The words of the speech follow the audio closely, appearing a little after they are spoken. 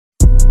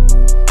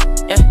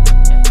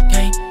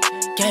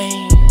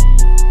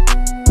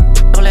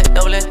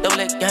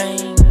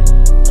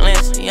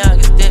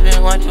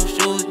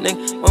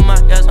with my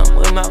guys, I'm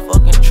with my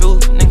fucking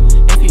truth,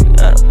 nigga. If you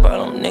got a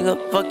problem, nigga,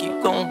 fuck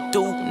you gon'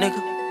 do,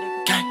 nigga.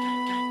 Gang,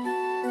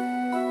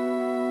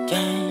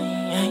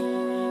 gang,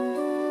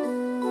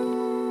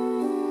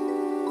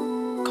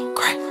 go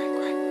crazy.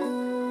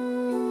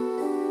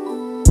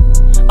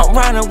 I'm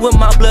riding with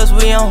my bloods,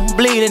 we on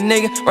bleeding,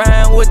 nigga.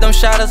 Riding with them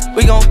shotters,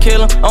 we gon'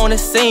 kill them on the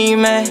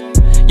scene, man.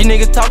 You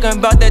niggas talking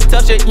about that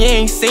tough shit, you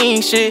ain't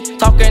seen shit.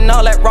 Talking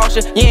all that raw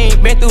shit, you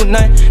ain't been through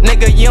nothing.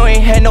 Nigga, you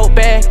ain't had no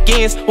bad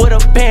gains with a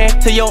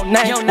band to your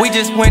name. We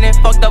just went and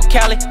fucked up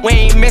Cali, we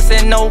ain't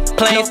missing no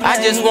planes.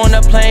 I just want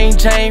a plain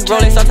Jane,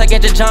 Rolex, I'm taking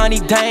to Johnny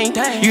Dane.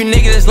 You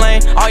niggas is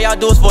lame, all y'all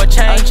do is for a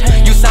change.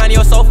 You sign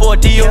your soul for a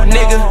deal,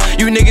 nigga.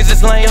 You niggas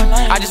is lame.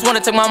 I just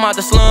wanna take my mom out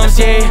the slums,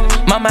 yeah.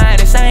 My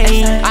mind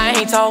insane, I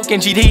ain't talking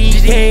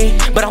GD,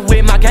 yeah, but I'm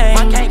with my gang.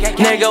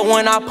 Nigga,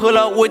 when I pull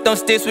up with them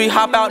sticks, we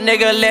hop out,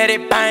 nigga, let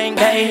it bang.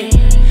 Hey,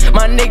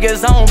 my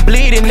niggas on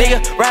bleeding,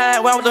 nigga. Ride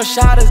around with them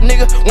shotters,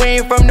 nigga. We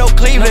ain't from no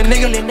Cleveland,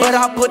 nigga. But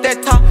I put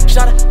that top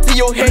shotter to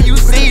your head, you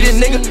see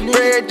this, nigga.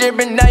 Red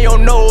dripping down your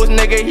nose,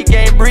 nigga. He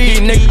can't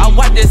breathe, nigga. I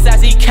wipe this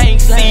ass, he can't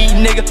see,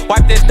 nigga.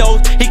 Wipe this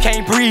nose, he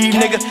can't breathe,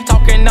 nigga.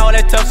 Talking all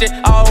that tough shit,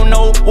 I don't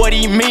know what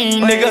he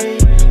mean,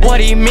 nigga. What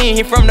he mean?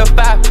 He from the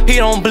 5, he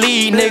don't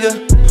bleed,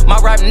 nigga. My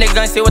rap niggas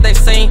ain't see what they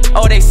seen,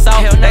 oh they saw.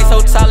 They so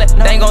solid,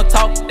 they ain't gon'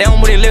 talk. They don't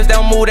move their lips, they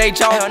don't move their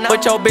jaw.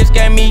 But your bitch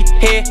gave me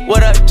head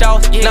with her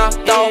jaws.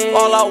 Knocked off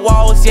all our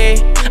walls, yeah.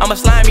 I'm a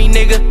slimy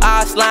nigga,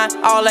 I slime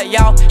all of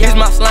y'all. He's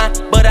my slime,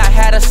 but I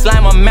had to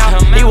slime my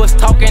mouth. He was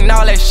talking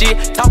all that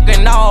shit,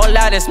 talking all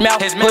out his mouth.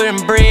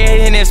 Putting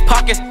bread in his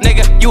pockets,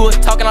 nigga. You was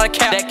talking all the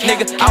cap,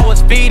 nigga. I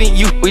was feeding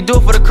you, we do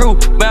it for the crew.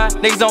 My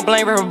niggas don't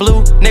blame River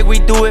Blue, nigga, we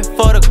do it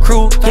for the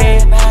crew,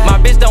 yeah. My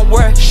bitch don't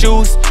wear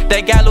shoes,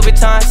 they got Louis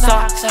Vuitton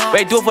socks.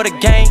 They do it for the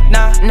gang,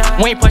 nah.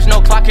 We ain't punch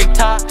no clock, kick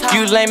top.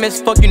 You lame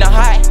as fuck, you not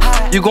high.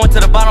 You going to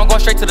the bottom, going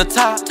straight to the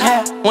top.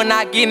 When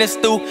I get in the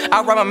stew,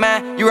 I rap my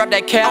mind, you rap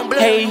that cap.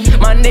 Hey,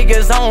 my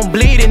niggas on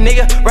bleeding,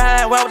 nigga.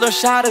 Ride around with them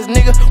shotters,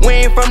 nigga. We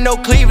ain't from no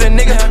Cleveland,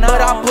 nigga.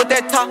 But I put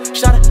that top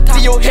shotter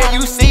to your head,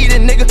 you see the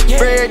nigga.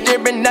 Red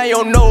dripping down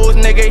your nose,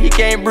 nigga. He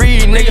can't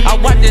breathe, nigga. I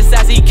wipe this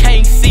ass, he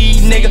can't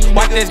see, nigga.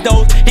 Wipe this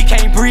nose, he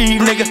can't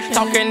breathe, nigga.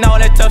 Talking all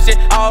that tough shit,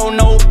 I don't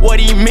know what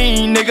he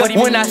mean, nigga.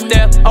 When I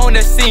step on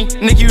the scene,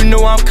 nigga, you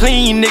know I'm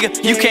clean,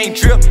 nigga. You can't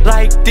drip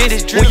like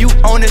this when you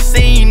on the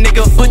scene,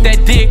 nigga. Put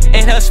that dick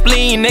in her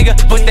spleen, nigga.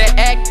 Put that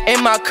act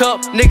in my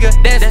cup, nigga.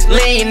 That's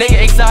lean,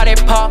 nigga.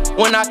 Exotic pop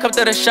when I come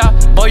to the shop.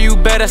 Boy, you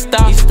better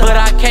stop, but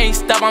I can't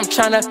stop. I'm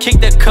tryna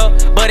kick the cup,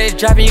 but it's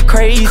driving you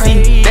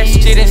crazy. That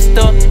shit is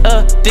stuck,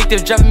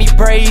 addictive, driving me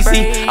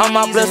crazy. All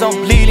my bloods on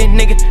bleeding,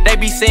 nigga. They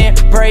be saying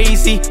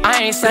crazy.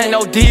 I ain't signing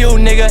no deal,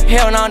 nigga.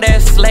 Hell no,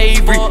 that's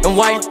slavery. And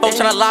white folks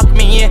tryna lock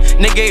me in,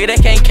 nigga. They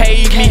can't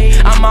cave me.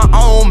 I'm my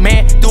own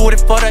man, do it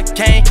for the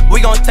game.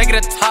 We gon' take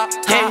it to the top,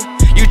 yeah.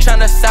 You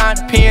tryna sign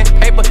pen,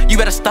 paper, you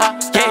better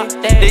stop, yeah.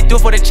 They do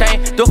it for the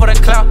chain, do it for the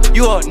clout,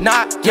 you are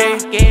not, yeah.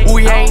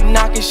 We ain't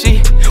knocking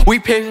shit, we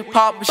pick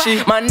poppin'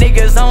 shit. My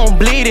niggas on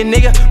bleeding,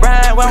 nigga.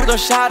 Ride around with them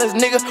shotters,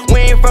 nigga. We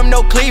ain't from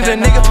no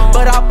Cleveland, nigga.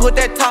 But I put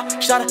that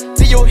top shotter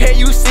to your head,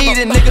 you see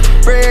the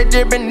nigga. Red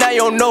dripping down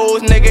your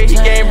nose, nigga. He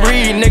can't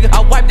breathe, nigga.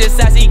 I wipe this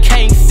ass, he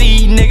can't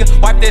see, nigga.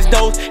 Wipe this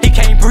nose, he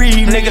can't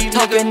breathe, nigga.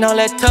 Talking all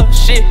that tough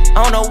shit,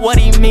 I don't know what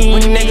he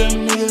mean,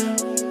 nigga.